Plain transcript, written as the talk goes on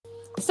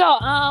So,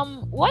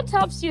 what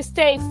helps you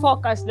stay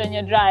focused on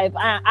your drive?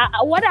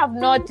 What I've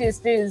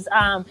noticed is,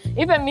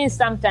 even me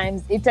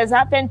sometimes, it has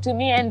happened to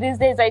me, and these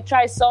days I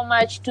try so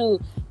much to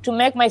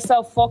make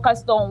myself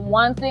focused on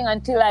one thing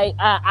until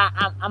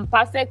I'm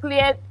perfectly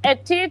at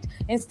it,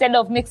 instead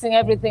of mixing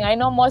everything. I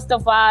know most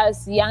of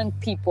us young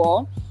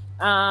people,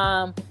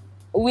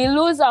 we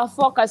lose our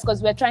focus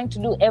because we're trying to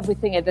do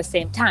everything at the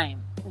same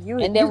time,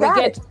 and then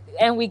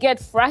we get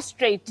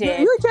frustrated.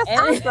 You just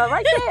answer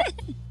right there.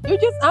 You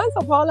just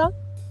answer, Paula.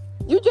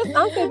 You just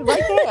answered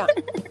right there.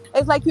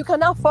 It's like you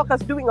cannot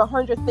focus doing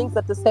 100 things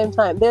at the same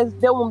time.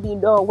 There won't be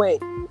no way.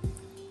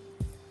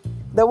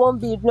 There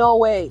won't be no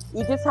way.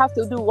 You just have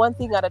to do one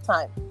thing at a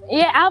time.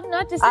 Yeah, I've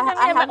noticed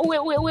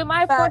with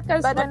my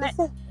focus. But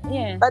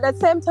at the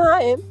same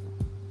time,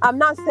 I'm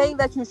not saying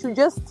that you should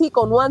just stick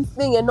on one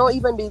thing and not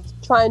even be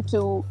trying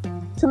to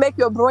make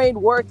your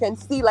brain work and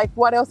see like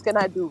what else can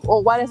I do,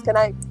 or what else can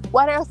I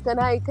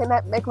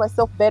make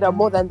myself better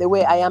more than the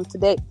way I am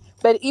today.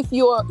 But if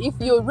you're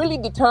really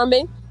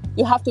determined,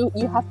 you have to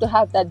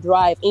have that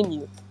drive in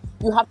you.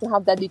 You have to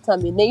have that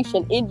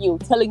determination in you,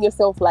 telling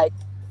yourself like,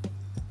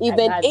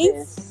 even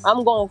if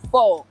I'm going to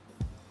fall,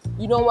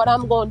 you know what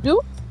I'm going to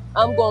do?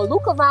 I'm going to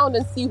look around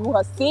and see who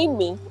has seen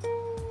me,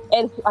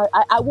 and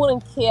I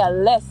wouldn't care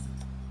less.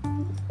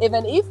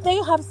 Even if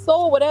they have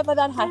saw whatever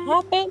that had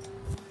happened,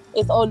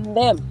 it's on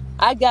them.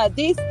 I got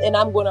this, and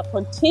I'm going to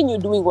continue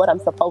doing what I'm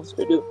supposed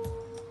to do.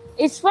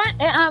 It's fun.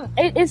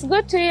 It's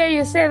good to hear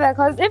you say that,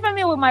 because even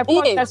me with my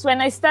podcast, when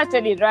I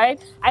started it, right,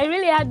 I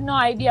really had no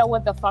idea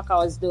what the fuck I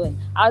was doing.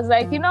 I was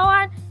like, you know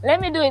what? Let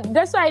me do it.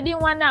 That's why I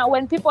didn't want to.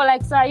 When people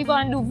like, so are you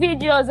going to do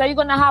videos? Are you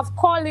going to have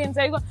call-ins?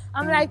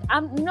 I'm like,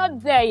 I'm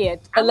not there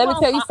yet. And let me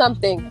tell you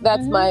something.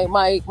 That's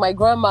my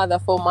grandmother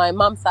from my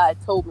mom's side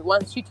told me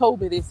once. She told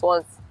me this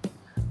once.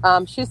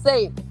 She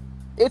said,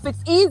 if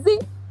it's easy,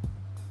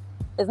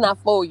 it's not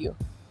for you.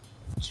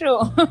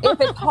 True.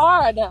 If it's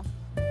hard,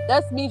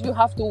 that means you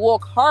have to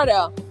work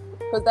harder,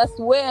 because that's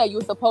where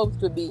you're supposed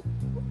to be.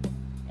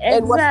 Exactly.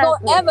 And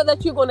whatsoever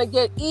that you're going to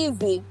get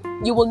easy,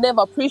 you will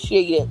never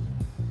appreciate it.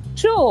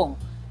 True.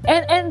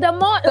 And the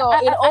more... So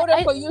in order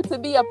for you to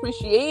be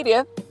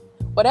appreciative,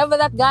 whatever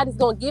that God is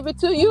going to give it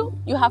to you,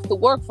 you have to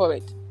work for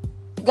it.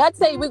 God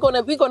say we're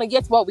gonna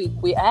get what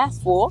we ask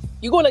for.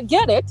 You're going to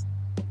get it,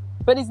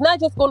 but it's not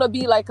just going to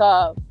be like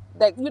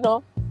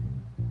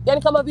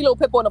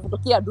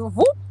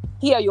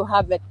here you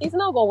have it. It's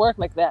not going to work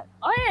like that.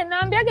 Oh yeah,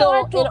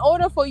 so in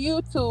order for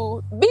you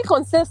to be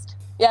consistent,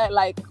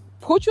 like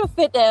put your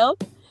feet down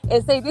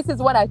and say, this is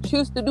what I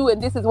choose to do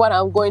and this is what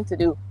I'm going to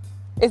do.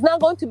 It's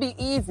not going to be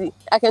easy.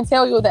 I can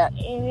tell you that.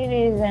 It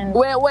isn't.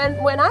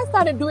 When I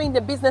started doing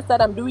the business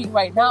that I'm doing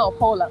right now,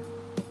 Paula,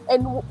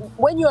 and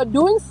when you're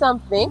doing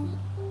something,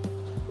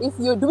 if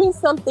you're doing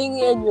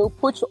something and you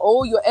put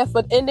all your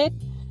effort in it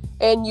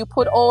and you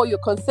put all your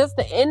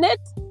consistency in it,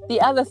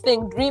 the other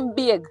thing, dream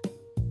big.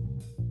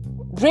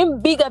 Dream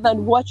bigger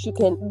than what you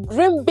can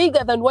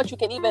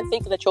even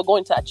think that you're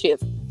going to achieve.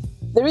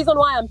 The reason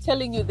why I'm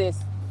telling you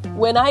this,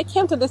 when I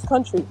came to this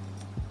country,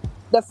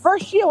 the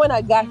first year when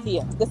I got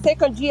here, the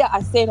second year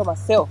I said to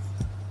myself,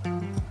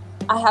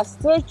 I have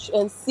searched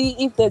and see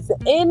if there's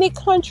any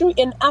country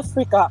in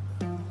Africa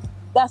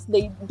that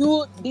they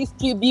do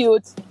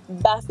distribute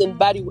Bath and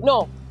Body Works.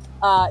 No,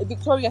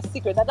 Victoria's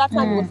Secret. At that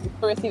time it was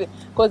Victoria's Secret,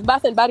 because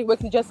Bath and Body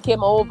Works just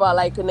came over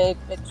like in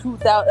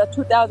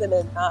 2000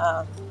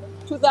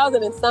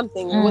 and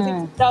something. Was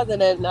it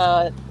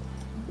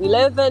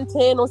 2011,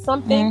 10 or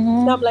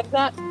something? Something like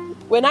that.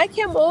 When I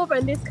came over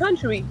in this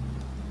country,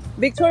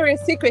 Victoria's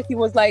Secret, it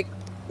was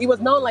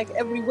known like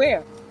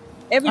everywhere.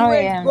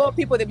 Everywhere you go,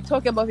 people, they be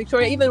talking about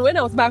Victoria. Even when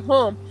I was back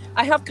home,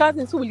 I have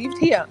cousins who lived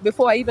here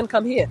before I even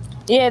come here.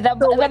 Yeah,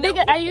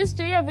 I used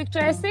to hear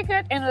Victoria's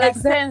Secret in La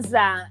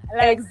Senza.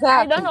 Exactly.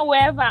 I don't know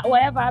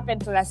whatever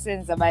happened to La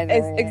Senza, by the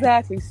way.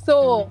 Exactly.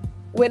 So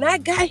when I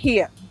got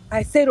here,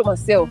 I said to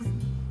myself,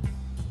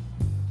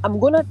 I'm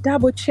going to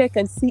double check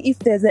and see if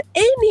there's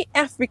any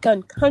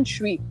African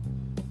country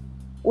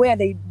where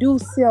they do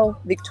sell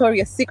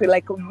Victoria's Secret,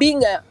 like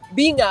being a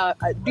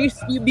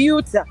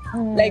distributor,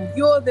 like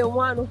you're the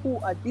one who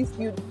are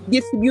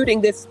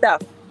distributing this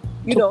stuff,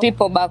 to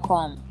people back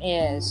home.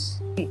 Yes.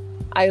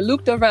 I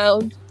looked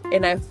around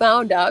and I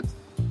found out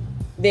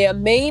their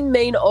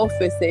main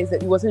offices,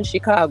 it was in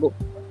Chicago.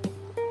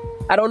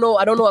 I don't know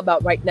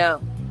about right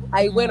now.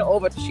 I went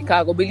over to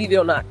Chicago, believe it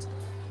or not.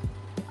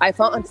 I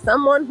found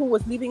someone who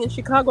was living in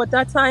Chicago at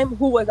that time,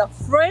 who was a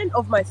friend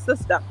of my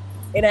sister.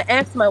 And I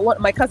asked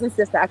my cousin's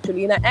sister,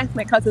 actually, and I asked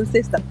my cousin's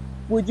sister,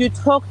 would you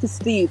talk to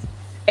Steve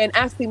and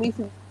ask him if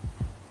he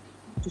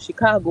to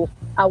Chicago?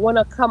 I want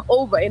to come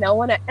over and I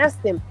want to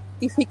ask him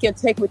if he can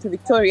take me to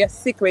Victoria's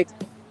Secret,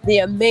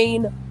 their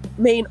main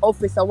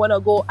office. I want to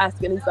go ask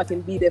him if I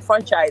can be their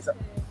franchisor.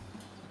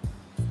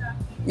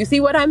 You see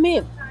what I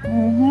mean?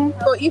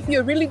 So if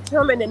you're really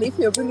determined and if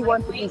you really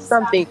want to do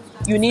something,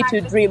 you need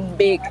to dream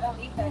big.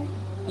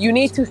 You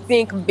need to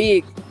think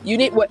big. You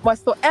need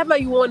whatsoever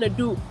you want to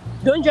do.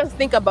 Don't just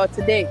think about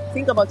today.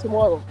 Think about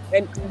tomorrow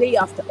and day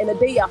after and a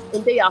day after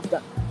and day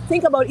after.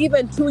 think about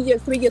even 2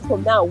 years, 3 years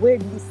from now, where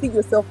do you see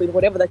yourself in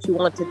whatever that you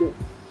want to do?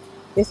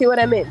 You see what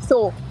I mean?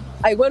 So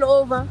I went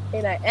over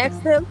and I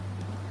asked them,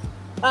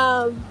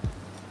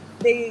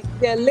 the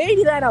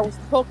lady that I was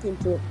talking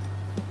to,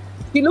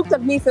 she looked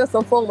at me first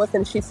and foremost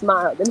and she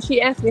smiled. And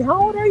she asked me,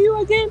 how old are you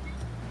again?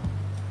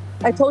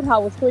 I told her I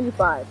was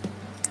 25.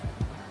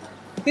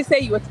 She said,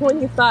 you were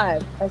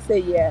 25? I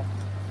said, yeah.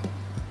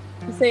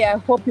 She said, I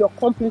hope you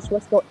accomplish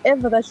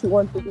whatsoever that you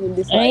want to do in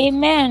this life.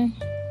 Amen.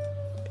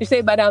 She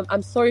said, but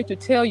I'm sorry to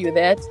tell you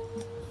that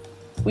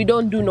we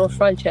don't do no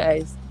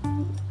franchise.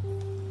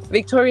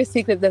 Victoria's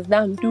Secret does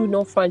not do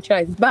no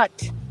franchise.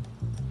 But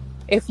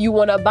if you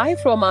want to buy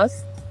from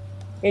us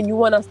and you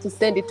want us to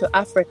send it to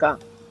Africa,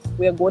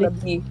 we are going to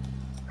be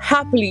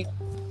happy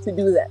to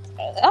do that.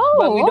 Oh,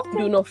 but we don't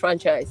do no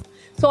franchise.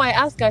 So I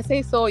asked her, I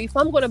say, so if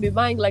I'm going to be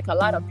buying like a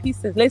lot of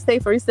pieces, let's say,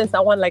 for instance,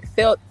 I want like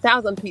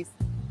 1,000 pieces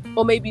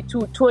or maybe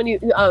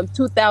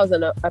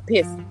 2,000 a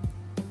piece.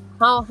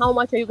 How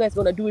much are you guys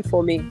going to do it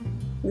for me?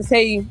 They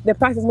say the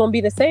price is going to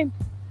be the same.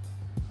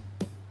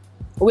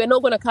 We're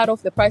not going to cut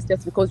off the price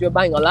just because you're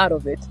buying a lot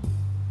of it.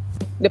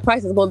 The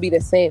price is going to be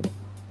the same.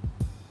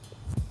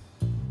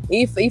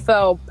 If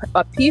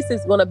a piece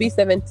is going to be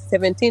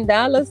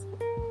 $17,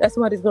 that's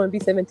what it's going to be,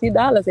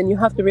 $17. And you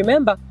have to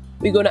remember,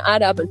 we're going to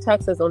add up and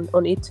taxes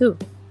on it too.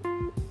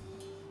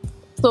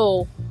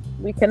 So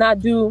we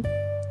cannot you're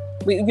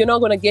not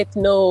going to get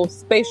no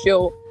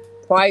special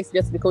price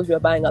just because you're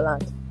buying a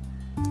lot.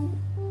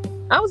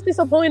 I was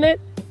disappointed,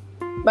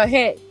 but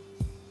hey,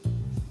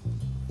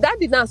 that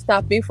did not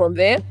stop me from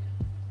there.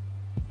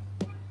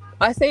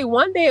 I say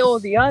one day or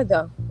the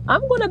other,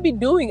 I'm going to be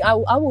doing, I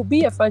will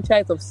be a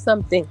franchise of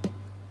something.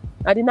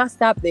 I did not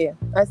stop there.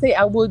 I say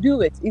I will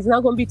do it. It's not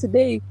going to be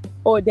today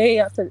or day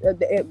after.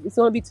 It's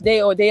going to be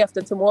today or day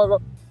after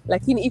tomorrow.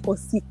 Like in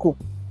Ikosiku,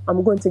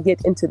 I'm going to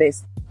get into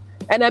this.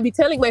 And I be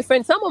telling my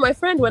friends, some of my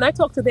friends, when I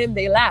talk to them,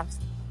 they laugh.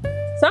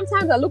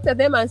 Sometimes I looked at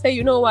them and say,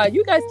 you know what,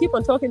 you guys keep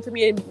on talking to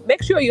me and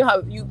make sure you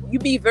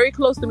be very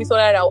close to me so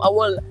that I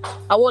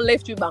won't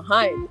left you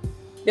behind.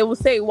 They will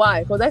say,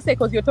 why? Because I say,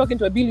 because you're talking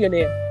to a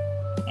billionaire.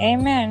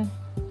 Amen.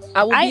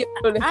 Some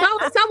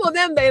of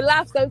them, they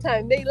laugh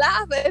sometimes. They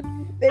laugh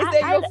and they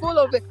say, you're full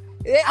of it.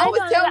 They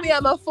always tell me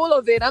I'm full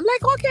of it. I'm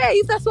like, okay,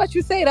 if that's what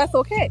you say, that's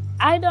okay.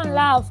 I don't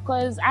laugh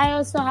because I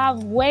also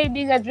have way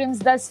bigger dreams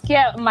that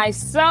scare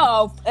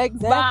myself.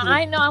 Exactly. But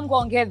I know I'm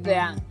going to get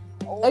there.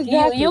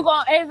 Exactly. You're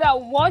going to either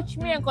watch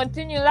me and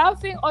continue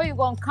laughing or you're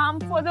going to come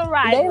for the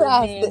ride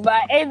with me.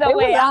 But either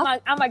way, I'm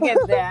going to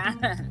get there.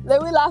 They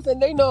will laugh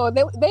and they know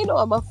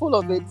I'm full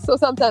of it. So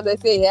sometimes they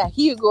say, yeah,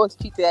 here you go,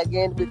 Chita,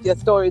 again with your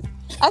stories.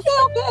 I say,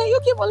 okay, you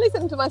keep on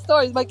listening to my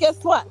stories. But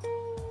guess what?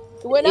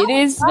 It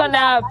is going to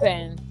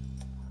happen.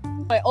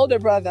 My older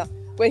brother,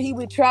 when he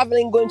was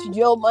traveling, going to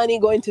Germany,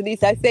 going to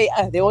this, I say,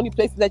 the only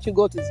places that you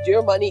go to is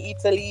Germany,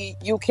 Italy,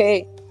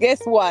 UK.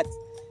 Guess what?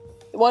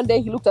 One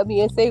day he looked at me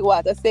and said,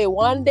 what? I say,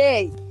 one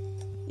day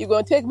you're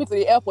going to take me to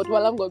the airport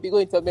while I'm going to be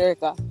going to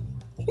America.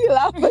 He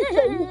laughed and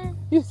said,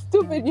 you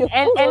stupid.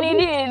 And he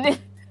did.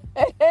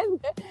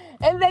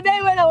 And the day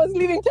when I was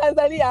leaving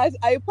Tanzania,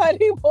 I pat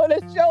him on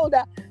the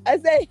shoulder. I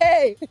say,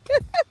 hey.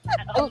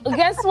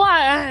 Guess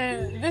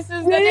what? This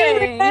is the day.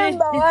 day.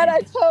 Remember what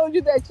I told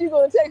you that you're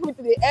going to take me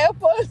to the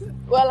airport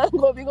while I'm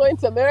going to be going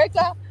to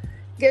America?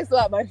 Guess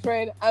what, my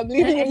friend? I'm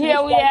leaving.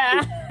 Here we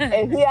are.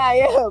 And here I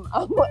am.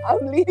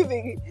 I'm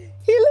leaving.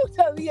 He looked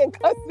at me and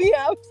cussed me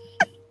out.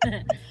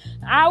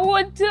 I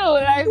would too,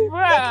 like,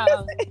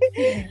 bro.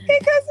 He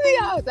cussed me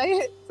out.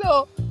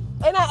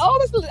 And I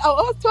always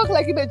talk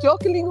like in a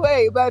joking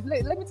way, but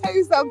let me tell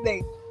you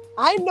something.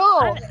 I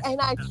know,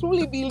 and I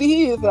truly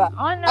believe.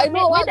 I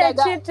know what God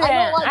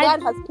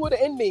has put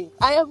in me.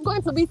 I am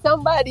going to be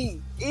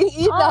somebody.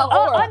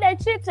 The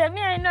cheater, me,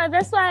 I know.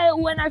 That's why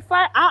when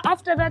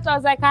after that, I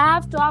was like, I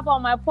have to have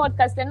on my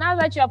podcast. And now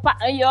that you're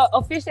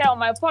official on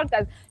my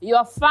podcast,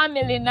 you're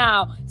family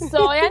now.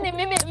 So, yani,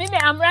 Mimi,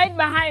 I'm right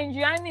behind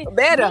you. Yani,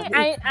 better.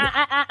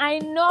 I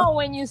know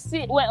when you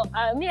see. Well,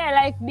 me, I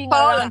like being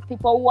around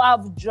people who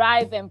have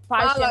drive and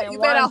passion. Paula, you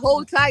better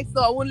hold tight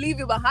so I won't leave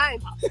you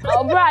behind.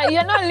 Oh, bro,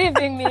 you're not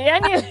leaving me.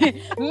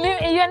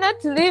 You're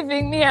not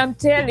leaving me. I'm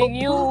telling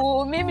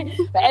you, Mimi.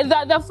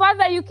 The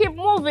further you keep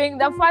moving,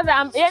 the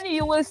further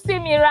you will see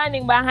me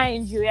running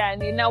behind you,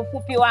 yani na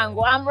ufupi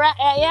wangu.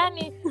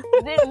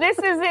 This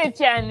is it,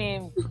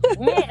 yani.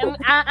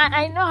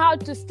 I know how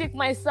to stick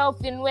myself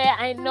in where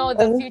I know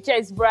the future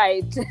is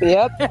bright.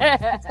 Yep.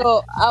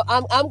 So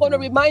I'm going to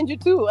remind you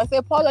too. I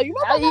said, Paula, you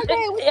remember that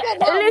day we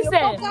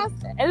said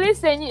that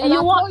listen. I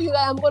told you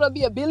that I'm going to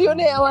be a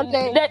billionaire one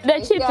day.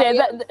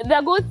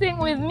 The good thing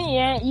with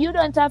me, you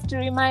don't have to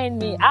remind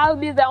me. I'll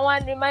be the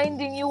one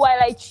reminding you while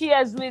I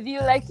cheers with you.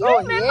 Like, you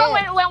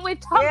remember when we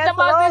talked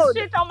about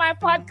this shit on my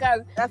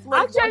podcast?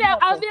 Actually,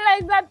 I'll be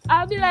like that.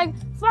 I'll be like,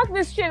 fuck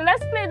this shit.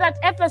 Let's play that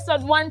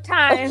episode one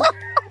time.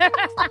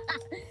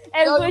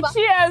 And we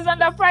cheers on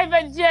the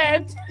private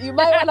jet. You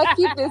might want to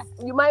keep this.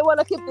 You might want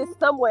to keep this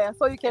somewhere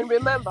so you can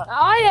remember.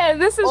 Oh yeah,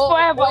 this is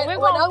forever. We're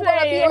when I'm going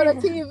to be on the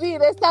TV,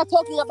 they start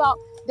talking about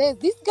there's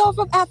this girl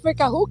from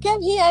Africa who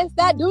came here and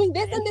started doing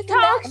this and this and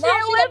that. Talk Now she's a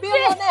shit with me.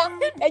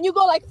 billionaire. And you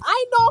go like,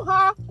 I know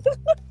her.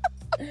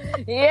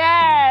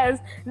 Yes.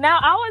 Now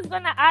I was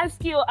gonna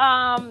ask you,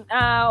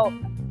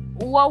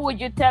 what would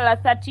you tell a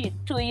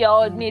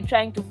 32-year-old me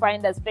trying to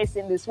find a space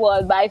in this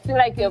world? But I feel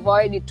like you've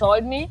already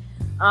told me.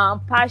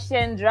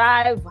 Passion,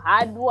 drive,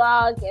 hard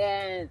work,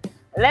 and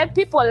let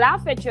people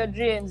laugh at your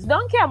dreams.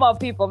 Don't care about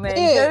people, man.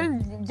 Yeah.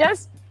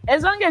 Just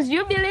as long as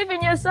you believe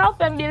in yourself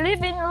and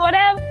believe in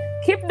whatever,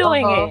 keep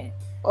doing it.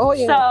 Oh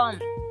yeah.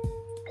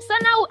 So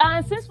now,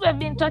 since we've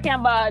been talking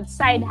about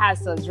side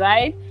hustles,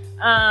 right?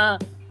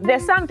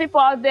 There's some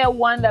people out there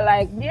wonder,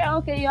 like, yeah,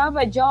 okay, you have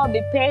a job,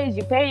 it pays,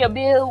 you pay your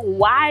bill.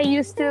 Why are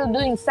you still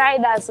doing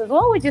side hustles?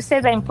 What would you say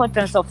the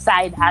importance of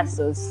side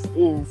hustles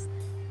is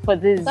for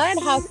this? Side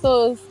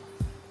hustles.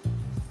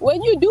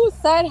 When you do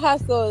side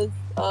hustles,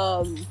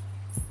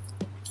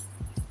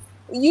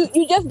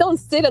 you just don't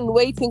sit and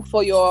waiting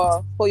for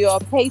your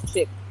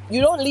paycheck.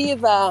 You don't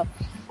leave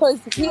because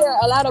here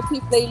a lot of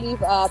people they leave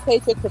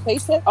paycheck to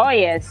paycheck. Oh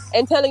yes.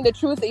 And telling the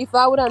truth, if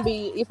I wouldn't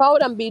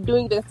be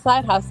doing the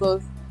side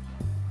hustles,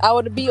 I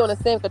would be on the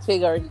same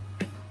category.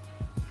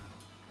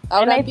 I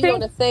wouldn't be on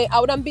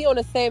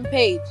the same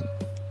page.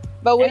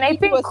 But when I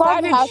think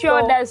COVID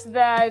showed us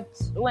that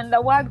when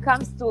the world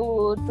comes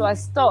to a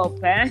stop,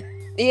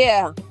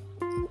 yeah.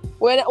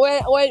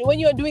 When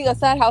you're doing a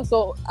side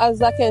hustle,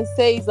 as I can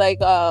say, is like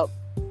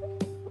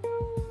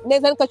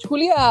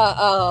nikachukulia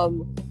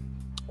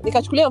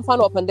mfano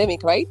wa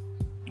pandemic, right?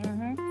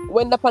 Mm-hmm.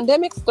 When the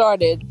pandemic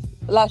started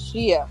last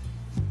year,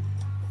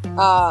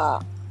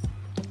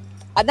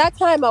 at that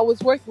time I was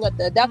working at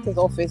the doctor's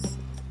office.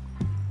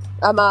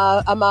 I'm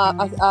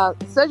a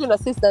surgeon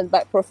assistant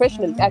by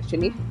professionally,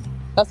 actually.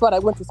 That's what I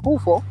went to school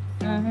for.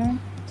 Mm-hmm.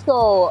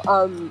 So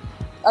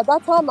at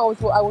that time I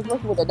was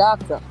working with a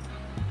doctor.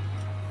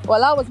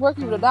 While I was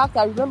working with a doctor,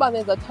 I remember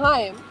there's a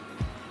time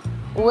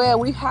where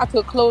we had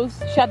to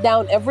shut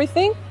down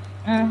everything.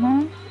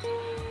 Mm-hmm.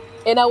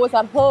 And I was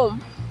at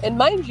home. And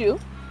mind you,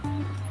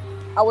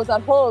 I was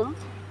at home,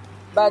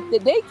 but the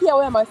daycare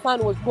where my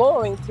son was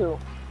going to,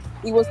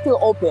 it was still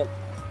open.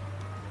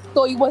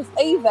 So it was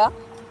either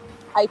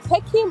I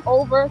take him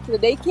over to the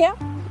daycare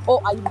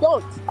or I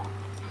don't.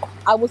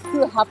 I would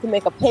still have to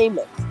make a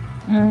payment.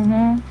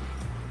 Mm-hmm.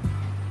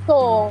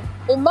 So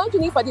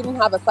imagine if I didn't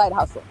have a side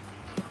hustle.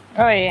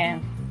 Oh yeah.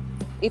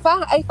 If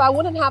I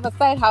wouldn't have a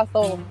side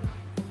hustle,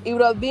 it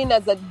would have been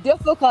it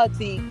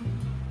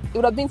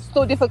would have been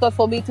so difficult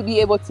for me to be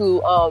able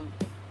to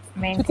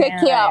take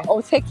care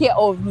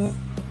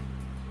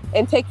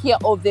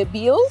of the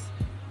bills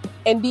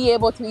and be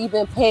able to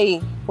even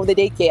pay for the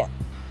daycare.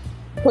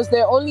 Because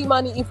the only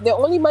money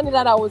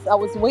that I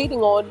was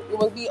waiting on, it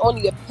would be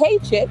only a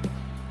paycheck.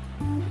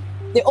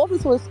 The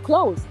office was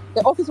closed.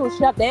 The office was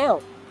shut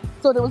down.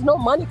 So there was no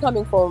money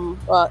coming from,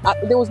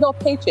 there was no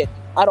paycheck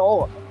at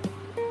all.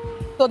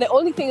 So the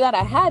only thing that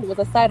I had was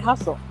a side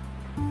hustle.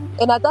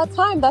 And at that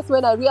time, that's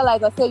when I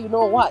realized, I said, you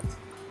know what?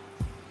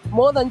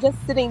 More than just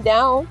sitting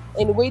down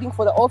and waiting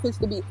for the office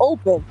to be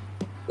open,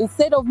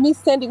 instead of me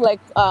sending like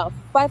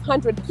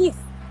 500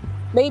 pieces,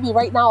 maybe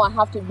right now I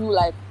have to do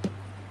like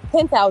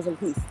 10,000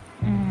 pieces.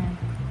 Mm-hmm.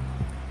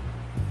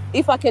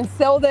 If I can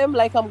sell them,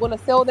 like I'm going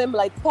to sell them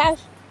like cash,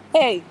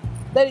 hey,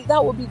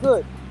 that would be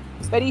good.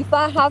 But if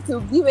I have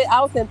to give it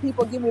out and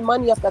people give me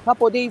money after a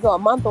couple of days or a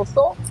month or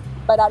so,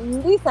 but at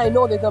least I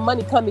know there's a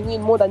money coming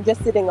in more than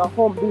just sitting at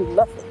home doing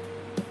nothing.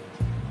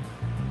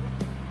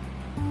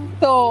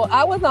 So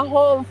I was at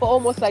home for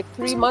almost like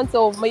 3 months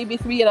or maybe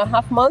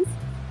 3.5 months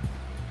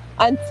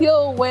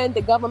until when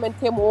the government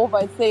came over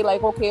and say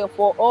like, okay,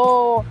 for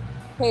all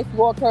case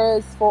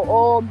workers, for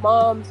all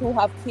moms who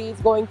have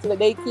kids going to the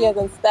daycares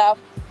and stuff,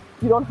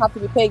 you don't have to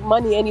be paying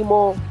money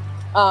anymore.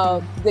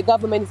 The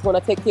government is going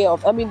to take care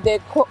of. I mean, I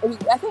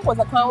think was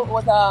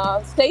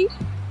a state.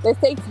 The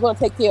state is going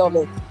to take care of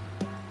it.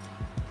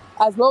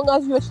 As long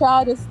as your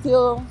child is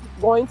still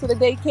going to the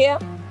daycare,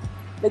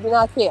 they do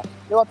not care.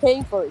 They were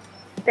paying for it.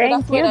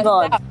 Thank you,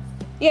 God.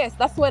 Yes,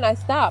 that's when I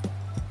stopped.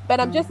 But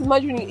I'm just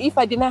imagining if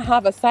I did not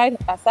have a side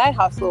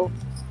hustle,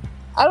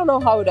 I don't know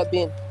how it would have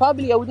been.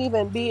 Probably I wouldn't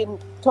even be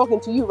talking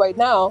to you right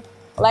now.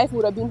 Life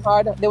would have been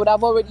hard. They would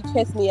have already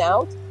chased me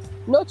out.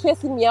 Not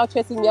chasing me out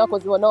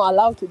because they were not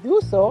allowed to do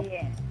so.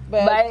 Yeah.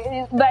 But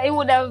it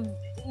would have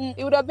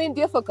been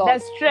difficult. The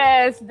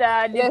stress,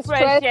 the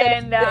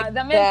depression,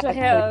 the mental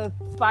health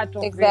part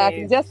of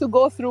it. Just to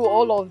go through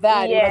all of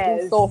that, it would have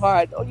been so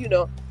hard, you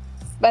know.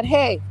 But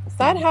hey,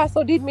 side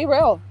hustle did me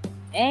well.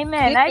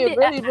 Amen. It did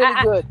really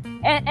good.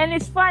 And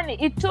it's funny.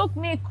 It took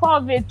me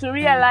COVID to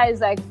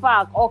realize, like,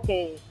 fuck,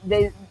 okay,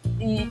 this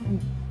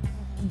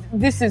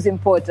is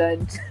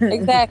important.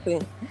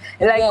 Exactly.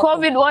 Like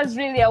COVID was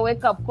really a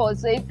wake-up call.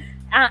 So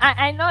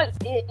I know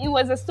it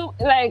was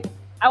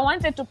I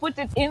wanted to put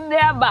it in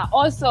there, but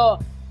also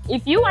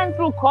if you went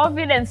through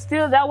COVID and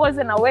still that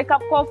wasn't a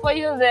wake-up call for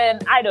you, then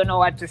I don't know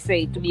what to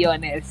say, to be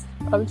honest.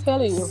 I'm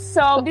telling you.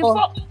 So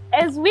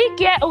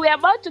we're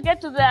about to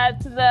get to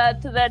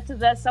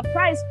the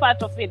surprise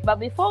part of it, but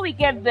before we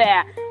get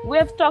there,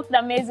 we've talked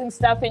amazing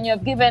stuff, and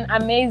you've given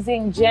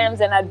amazing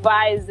gems and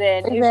advice.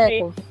 And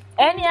Exactly.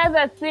 any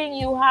other thing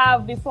you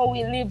have before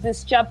we leave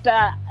this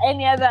chapter?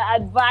 Any other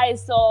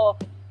advice or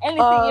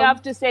anything you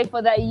have to say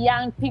for the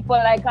young people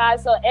like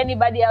us, or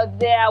anybody out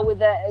there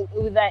with a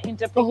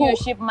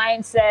entrepreneurship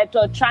mindset,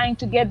 or trying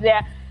to get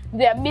their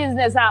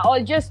business out, or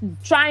just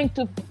trying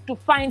to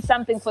find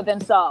something for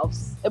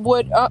themselves?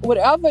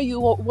 Whatever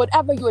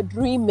you're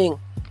dreaming,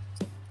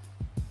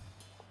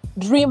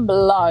 dream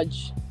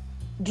large,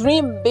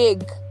 dream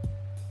big.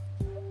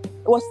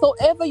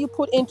 Whatsoever you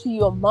put into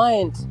your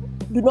mind,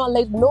 do not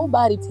let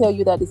nobody tell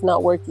you that it's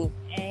not working.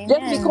 Amen.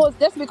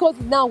 Just because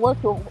it now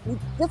worked for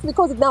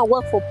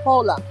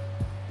Paula,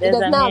 it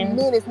does not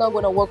mean it's not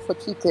going to work for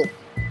Chike.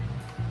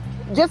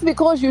 Just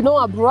because you know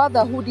a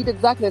brother who did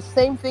exactly the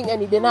same thing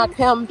and he did not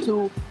come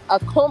to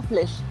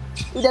accomplish,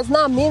 it does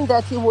not mean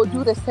that he will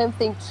do the same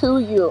thing to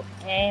you.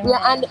 Amen. You're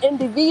an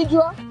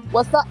individual.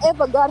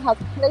 Whatsoever God has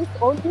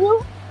placed on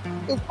you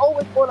is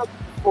always going to be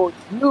for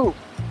you.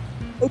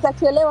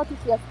 Itachelewa tu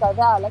kiasi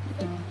kadhaa,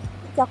 lakini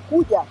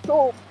itakuja.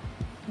 So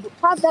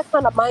have that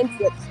kind of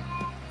mindset.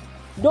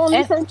 Don't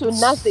listen to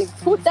nothing.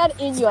 Put that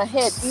in your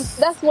head. If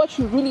that's what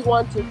you really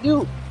want to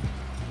do,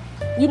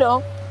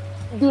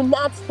 do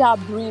not stop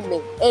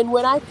dreaming. And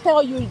when I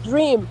tell you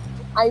dream,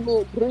 I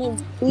mean dream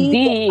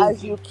big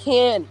as you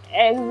can.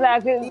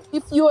 Exactly.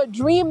 If you are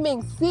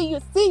dreaming, see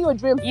your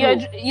dream. Your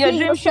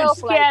dream should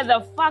scare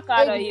the fuck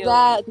out of you.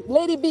 Exactly.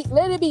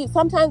 Let it be.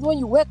 Sometimes when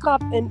you wake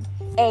up and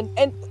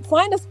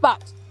find a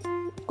spot,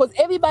 because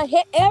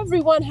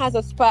everyone has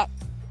a spot.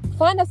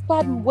 Find a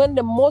spot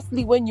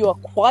mostly when you are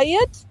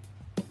quiet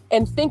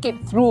and think it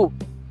through.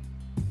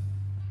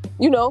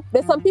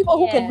 There's some people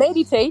who can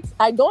meditate.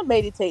 I don't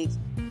meditate.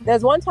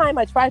 There's one time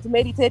I tried to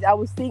meditate. I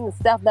was seeing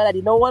stuff that I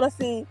didn't want to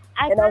see,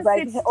 and I was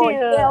like,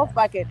 "Oh hell,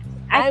 fuck it."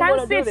 I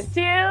can't sit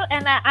still,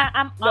 and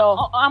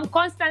I'm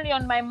constantly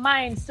on my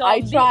mind. So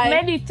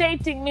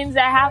meditating means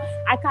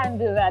I can't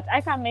do that.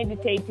 I can't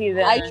meditate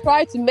either. I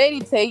tried to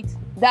meditate.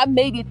 That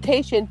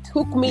meditation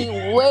took me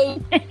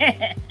way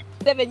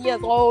 7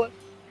 years old.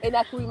 And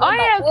I can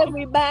remember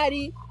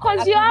everybody.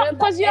 Because you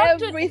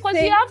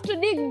have to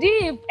dig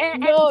deep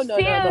and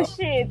feel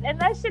shit. And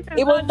that shit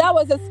that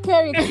was the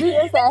scary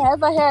experience I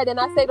ever had. And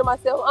I say to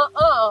myself,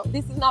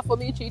 this is not for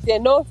me, Chike.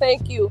 No,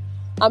 thank you.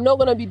 I'm not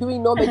gonna be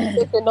doing no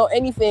meditation, no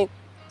anything.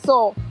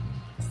 So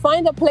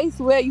find a place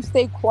where you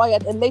stay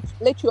quiet and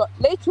let your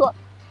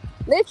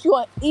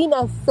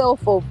inner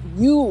self of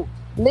you,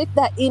 let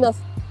that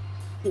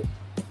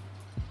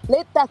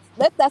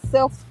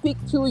self speak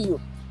to you.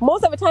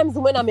 Most of the times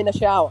when I'm in the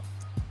shower.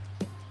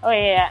 Oh,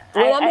 yeah.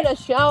 When I'm in the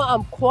shower,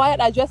 I'm quiet.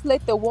 I just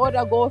let the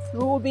water go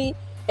through me.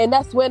 And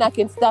that's when I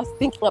can start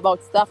thinking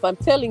about stuff. I'm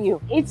telling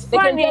you. It's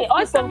funny.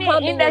 Also, me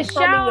in the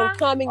shower.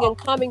 Coming.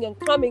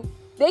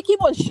 They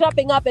keep on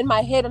shopping up in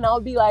my head. And I'll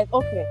be like,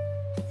 okay,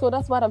 so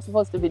that's what I'm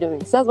supposed to be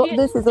doing. So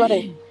this is what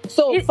I...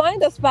 So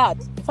find a spot.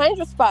 Find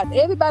your spot.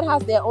 Everybody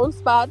has their own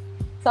spot.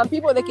 Some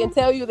people, they can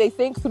tell you they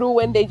think through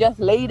when they just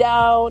lay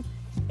down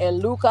and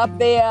look up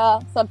there.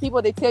 Some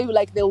people, they tell you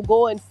like they'll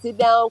go and sit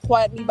down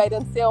quietly by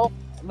themselves.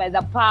 By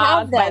the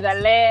path, by the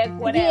leg,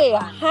 whatever.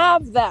 Yeah,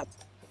 have that.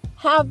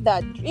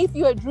 If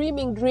you're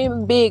dreaming,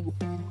 dream big.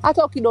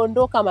 Hata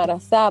ukidondoka mara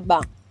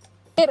saba.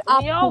 Get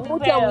up,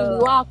 kuvuta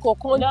mwili wako,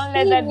 continue. Don't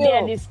let that be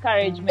a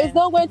discouragement. It's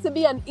not going to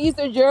be an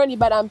easy journey,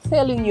 but I'm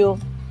telling you,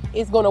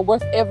 it's going to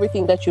worth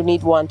everything that you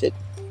wanted.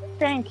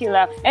 Thank you,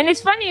 love. And it's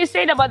funny you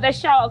said about the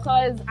shower,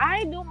 because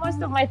I do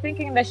most of my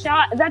thinking in the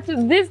shower. That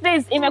these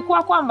days,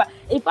 imekuwa kwamba,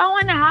 if I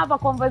want to have a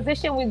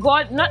conversation with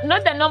God, not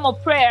the normal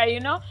prayer,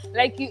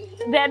 like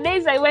there are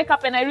days I wake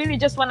up and I really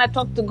just want to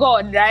talk to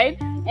God, right?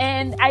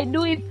 And I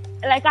do it,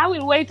 like I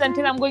will wait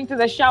until I'm going to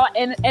the shower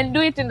and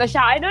do it in the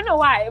shower. I don't know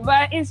why,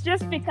 but it's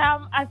just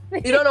become a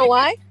thing. You don't know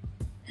why?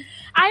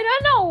 I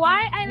don't know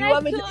why. You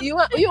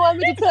want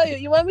me to tell you?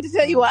 You want me to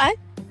tell you why?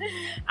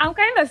 I'm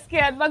kind of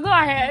scared, but go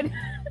ahead.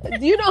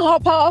 Do you know how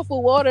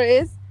powerful water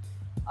is?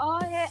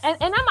 Oh yeah,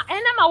 and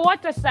I'm a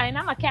water sign.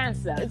 I'm a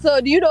Cancer. So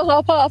do you know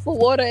how powerful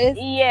water is?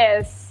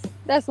 Yes.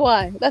 That's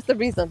why. That's the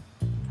reason.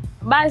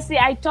 But see,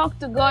 I talk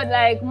to God,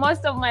 like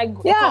most of my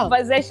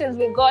conversations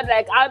with God,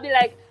 like I'll be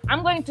like,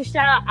 I'm going to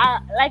shower,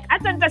 like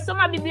hata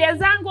nitasoma Biblia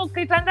zangu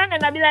kitandani,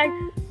 and I'll be like,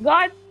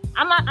 God,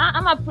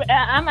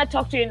 I'm a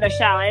talk to you in the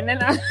shower, and then.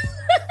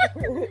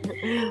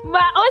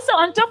 But also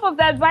on top of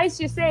the advice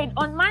you said,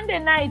 on Monday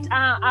night,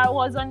 I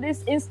was on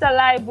this Insta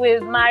Live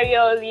with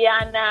Mario,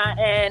 Liana,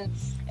 and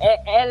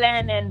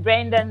Ellen and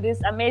Brendan,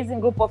 this amazing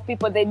group of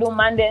people. They do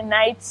Monday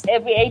nights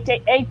every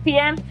 8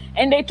 p.m.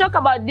 and they talk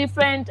about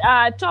different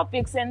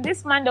topics. And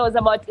this Monday was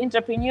about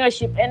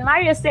entrepreneurship. And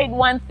Mario said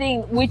one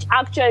thing which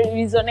actually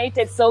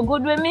resonated so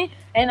good with me,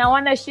 and I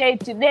want to share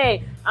it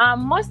today.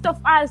 Most of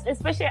us,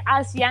 especially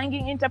us young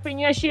in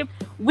entrepreneurship,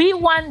 we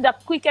want the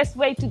quickest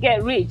way to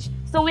get rich.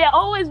 So we are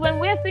always, when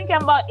we're thinking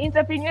about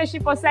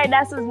entrepreneurship or side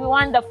hustles, we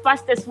want the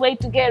fastest way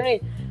to get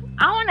rich.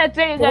 I want to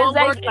tell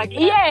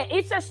you guys,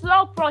 it's a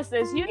slow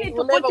process. You need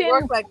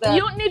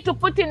to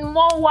put in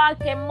more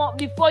work and more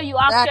before you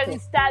actually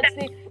start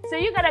So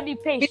you gotta be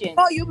patient.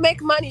 Before you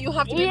make money, you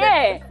have to be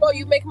ready. Before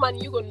you make money,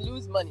 you're gonna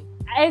lose money.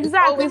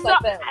 Exactly. So,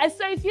 Like that.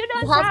 so if you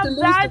don't have have to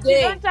lose that, the you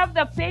game. don't have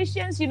the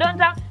patience, you don't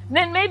have,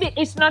 then maybe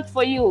it's not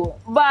for you.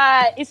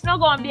 But it's not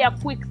gonna be a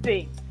quick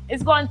thing.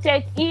 It's gonna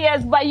take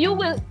years. But you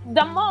will.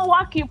 The more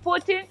work you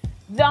put in,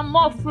 the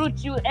more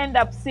fruit you end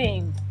up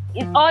seeing.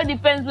 It all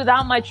depends with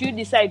how much you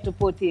decide to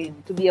put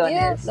in. To be honest.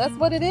 Yeah, that's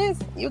what it is.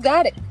 You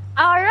got it.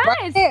 All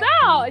right. there.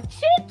 So,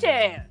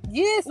 Chitte,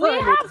 Yes, we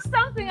honey. have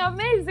something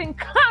amazing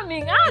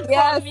coming out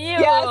Yes, from you.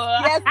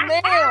 yes,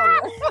 ma'am.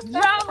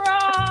 Drum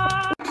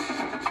roll.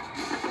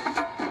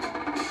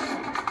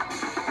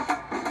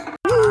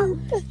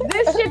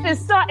 This shit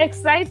is so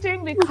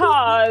exciting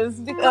because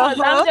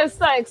I'm just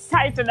so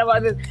excited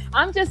about this.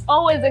 I'm just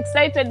always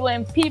excited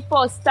when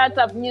people start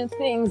up new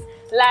things.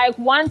 Like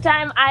one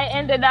time I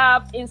ended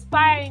up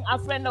inspiring a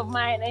friend of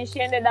mine and she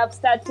ended up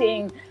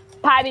starting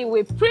Party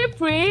with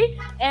Pri,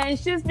 and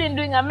she's been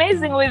doing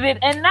amazing with it.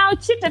 And now,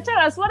 Chitte, tell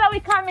us, what are we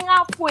coming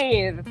up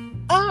with?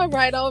 All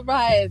right.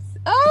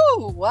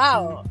 Oh,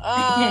 wow.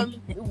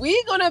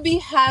 We're going to be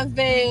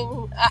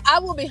having, I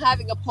will be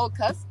having a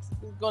podcast.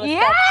 It's going to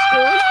start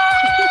soon.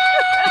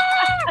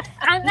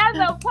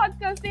 Another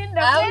podcast in the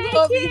I'm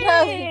going to be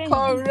having, making.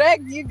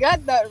 correct. You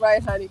got that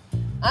right, honey.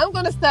 I'm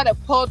going to start a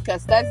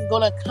podcast that's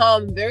going to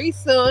come very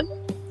soon.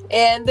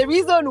 And the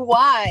reason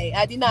why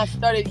I did not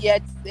start it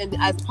yet, and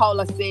as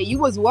Paula said, you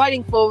was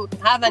waiting for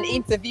have an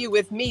interview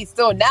with me,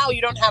 so now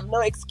you don't have no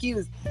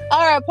excuse.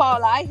 All right,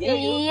 Paula, I hear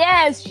you.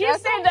 Yes, she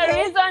That's said okay. the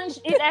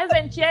reason it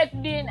hasn't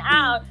yet been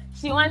out,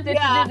 she wanted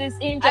to do this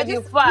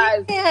interview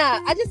first. Yeah,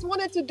 I just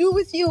wanted to do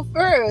with you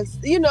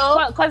first, you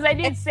know. Because I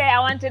did say I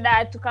wanted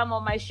her to come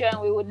on my show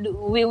and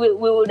we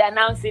would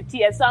announce it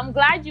here. So I'm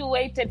glad you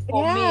waited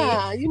for me.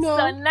 Yeah, you know.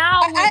 So now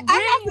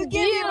I have to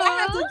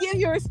give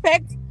you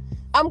respect.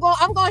 I'm going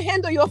to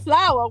handle your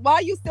flower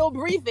while you still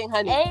breathing,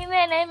 honey.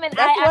 Amen.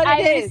 That's what I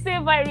it is.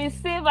 receive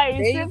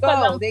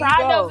because I'm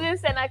proud of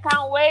this and I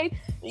can't wait.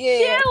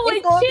 Yeah, Chill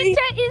with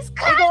Chitte is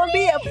coming. It's gonna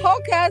be a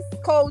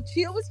podcast called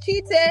Chill with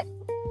Chitte.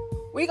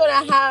 We're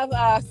gonna have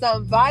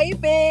some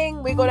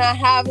vibing. We're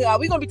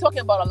gonna be talking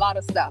about a lot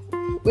of stuff.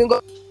 We're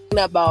gonna be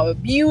talking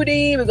about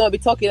beauty. We're gonna be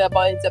talking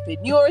about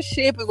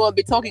entrepreneurship. We're gonna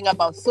be talking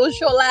about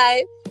social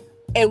life,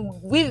 and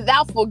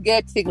without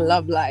forgetting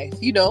love life.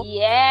 You know,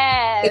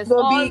 Yes, it's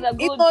gonna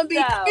be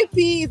stuff.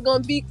 creepy. It's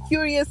gonna be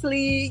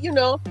curiously, you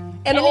know.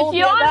 And all if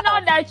you all that. know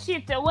that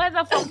Chitte,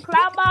 whether from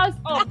Clubhouse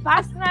or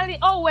personally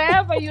or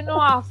wherever you know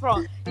her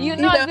from, you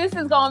know this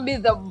is gonna be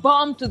the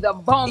bomb to the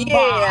bomb.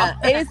 Yeah,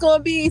 and it's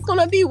gonna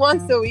be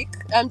once a week.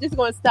 I'm just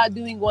gonna start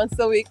doing once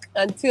a week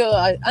until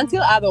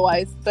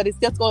otherwise, but it's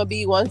just gonna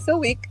be once a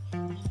week,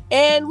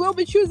 and we'll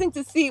be choosing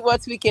to see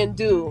what we can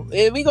do.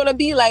 And we're gonna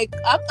be like,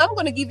 I'm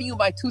gonna give you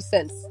my 2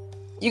 cents.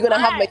 You're gonna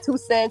have my 2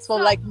 cents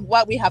from like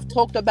what we have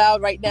talked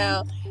about right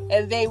now,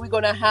 and then we're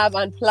gonna have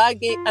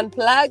unplugged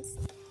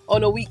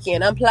on a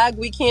weekend. Unplugged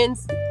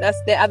weekends. That's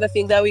the other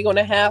thing that we're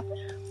gonna have.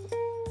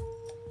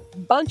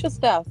 Bunch of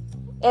stuff.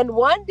 And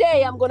one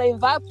day I'm gonna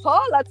invite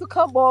Paula to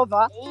come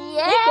over.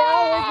 Yeah. Sit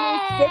down with me,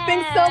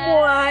 sipping some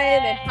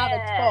wine and have a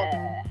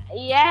talk.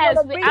 Yes, She's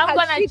gonna bring I'm her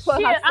gonna shit for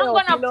chill. I'm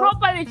herself, gonna you know?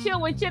 properly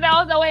chill with Chitte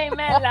all the way in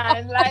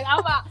Maryland. Like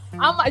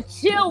I'm a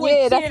chill with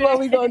Yeah, Chitte. that's what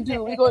we're gonna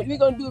do. We're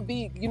gonna do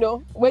big, you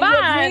know. When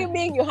you're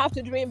dreaming, you have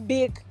to dream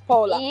big,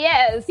 Paula.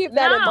 Yes. Keep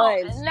that in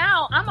mind.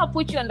 Now I'm gonna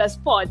put you on the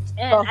spot,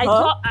 and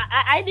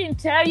I didn't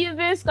tell you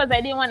this because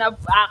I didn't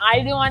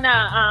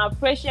wanna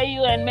pressure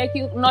you and make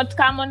you not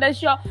come on the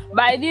show.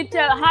 But I did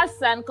tell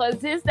Hassan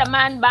because he's the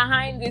man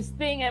behind this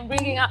thing and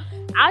bringing up.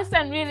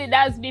 Hassan really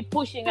does be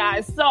pushing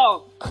us.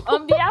 So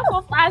on behalf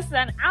of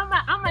Hassan, I'm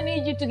gonna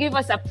need you to give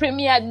us a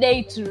premiere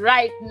date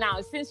right now.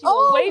 Since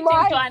you're waiting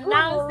to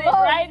announce it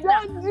right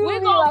now, we're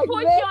gonna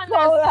put you on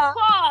the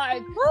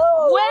spot.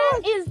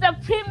 Where is the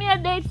premiere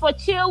date for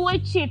Chill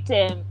with Chitte?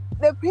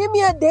 The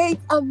premiere date,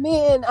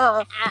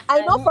 I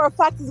know for a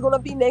fact it's gonna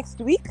be next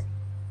week.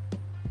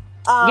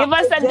 Give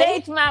us a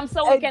date, ma'am,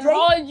 so we can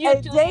hold you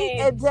to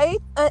it.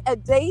 A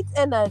date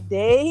and a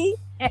day.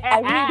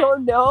 I really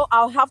don't know.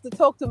 I'll have to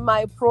talk to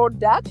my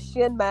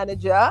production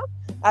manager.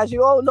 As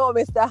you all know,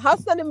 Mr.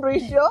 Hassan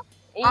Imbricio.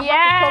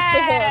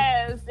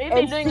 Yes, he's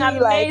been doing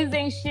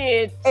amazing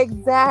shit.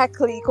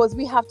 Exactly, because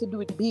we have to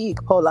do it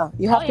big, Paula.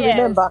 You have to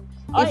remember,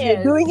 if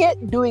you're doing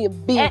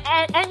it big.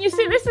 And you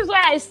see, this is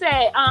why I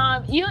say,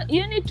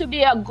 you need to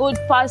be a good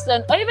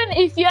person. Or even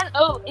if you're,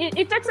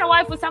 it takes a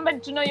while for somebody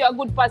to know you're a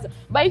good person.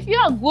 But if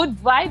you're good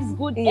vibes,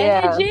 good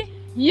energy,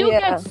 you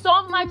get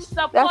so much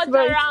support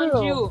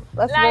around you.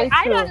 That's like,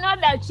 I don't know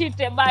that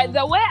Chitte, by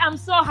the way, I'm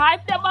so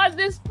hyped about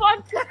this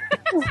podcast.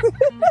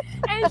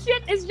 And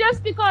shit, it's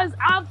just because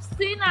I've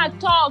seen her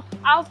talk.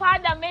 I've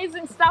had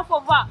amazing stuff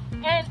of her.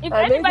 And if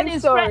anybody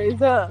is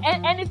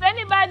and if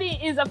anybody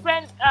is a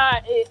friend,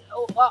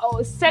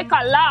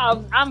 Seka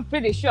Love, I'm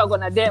pretty sure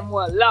gonna damn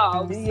well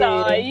love.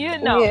 So you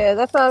know. Yeah,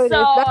 that's how it is.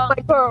 That's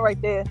my girl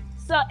right there.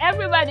 So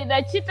everybody,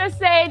 that Chitte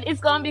said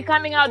it's gonna be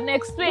coming out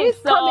next week.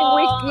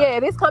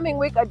 This coming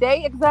week, a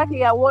day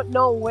exactly. I won't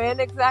know when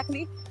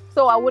exactly,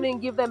 so I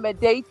wouldn't give them a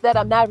date that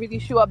I'm not really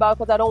sure about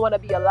because I don't want to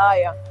be a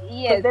liar.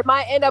 Yes. They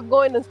might end up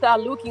going and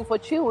start looking for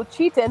Chill with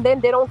Cheetah, and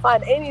then they don't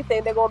find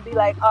anything. They're gonna be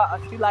like,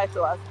 she lied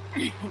to us.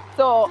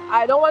 So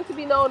I don't want to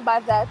be known by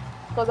that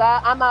because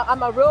I'm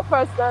a real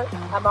person.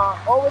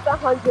 Always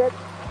 100.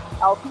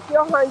 I'll keep you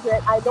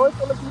 100. I know it's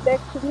gonna be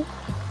next week,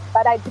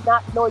 but I do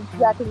not know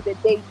exactly the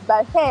date.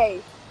 But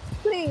hey,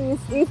 please,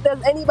 if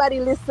there's anybody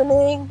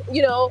listening,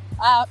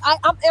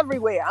 I'm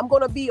everywhere. I'm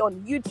gonna be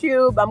on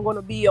YouTube. I'm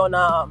gonna be on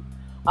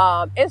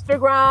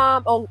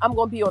Instagram. I'm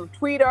gonna be on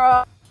Twitter.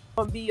 I'm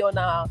gonna be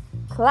on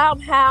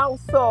Clubhouse.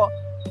 So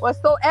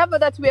whatsoever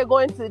that we are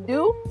going to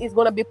do is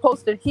gonna be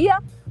posted here.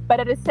 But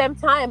at the same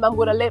time, I'm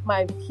gonna let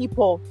my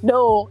people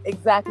know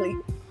exactly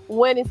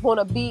when it's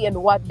gonna be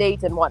and what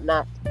date and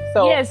whatnot.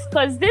 So yes,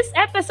 because this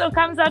episode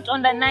comes out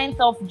on the 9th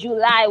of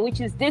July, which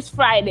is this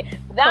Friday.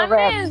 That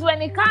Correct. means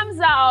when it comes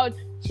out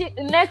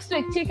next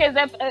week,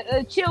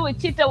 Chill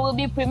with Cheetah will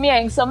be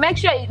premiering. So make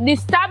sure you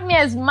disturb me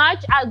as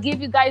much. I'll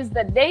give you guys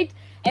the date.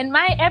 And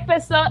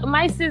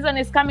my season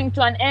is coming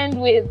to an end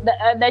with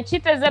the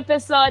Cheetah's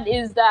episode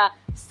is the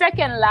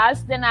second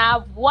last. Then I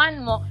have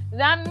one more.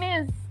 That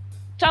means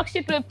Talk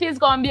Shit with P is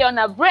going to be on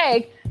a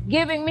break,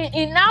 giving me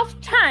enough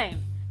time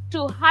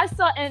to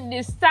hustle and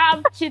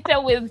disturb Cheetah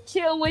with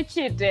Chill with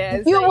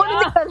Cheetah. You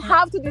wouldn't even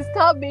have to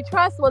disturb me.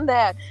 Trust on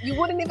that. You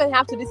wouldn't even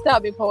have to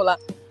disturb me, Paula.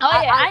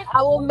 Oh yeah,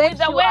 I will make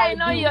the sure way I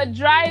know your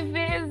drive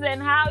is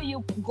and how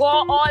you go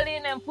all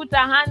in and put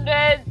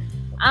 100.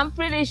 I'm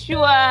pretty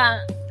sure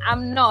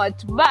I'm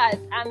not, but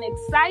I'm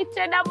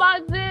excited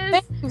about this.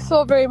 Thank you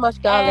so very much,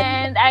 darling.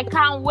 And I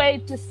can't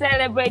wait to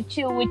celebrate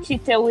Chill with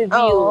Cheetah with you.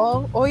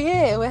 Oh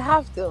yeah, we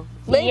have to.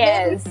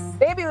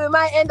 Maybe we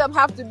might end up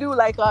have to do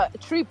like a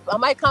trip. I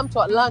might come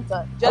to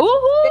Atlanta.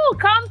 Woohoo!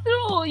 Come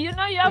through. You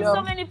have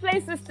so many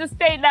places to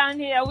stay down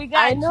here. We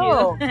got I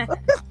know. you.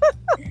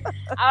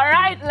 All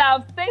right,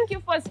 love. Thank you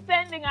for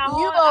spending a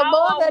whole You are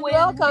more hour than with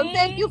welcome. me.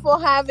 Thank you for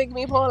having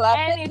me, Paula.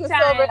 Anytime. Thank you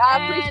so much.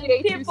 I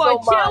appreciate people, you so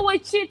much. Chill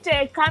with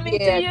Cheetah coming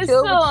to you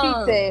Chill soon. with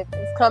Cheetah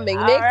is coming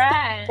All next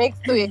right.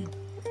 week.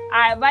 All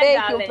right, bye, Thank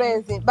darling. you,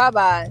 Fancy.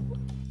 Bye-bye.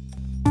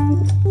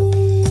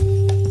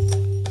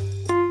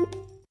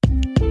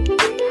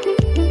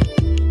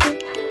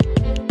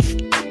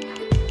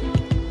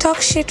 Talk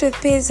Shit with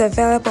P is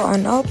available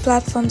on all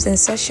platforms and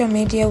social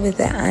media with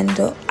the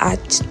handle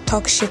at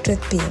Talk Shit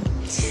with P.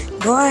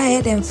 Go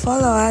ahead and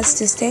follow us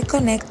to stay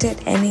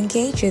connected and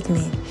engage with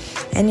me.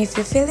 And if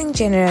you're feeling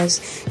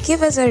generous,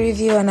 give us a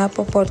review on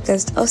Apple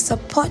Podcast or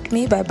support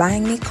me by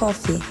buying me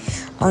coffee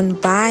on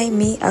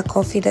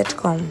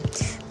buymeacoffee.com.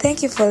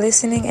 Thank you for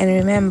listening, and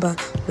remember,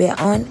 we're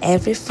on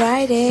every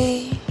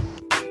Friday.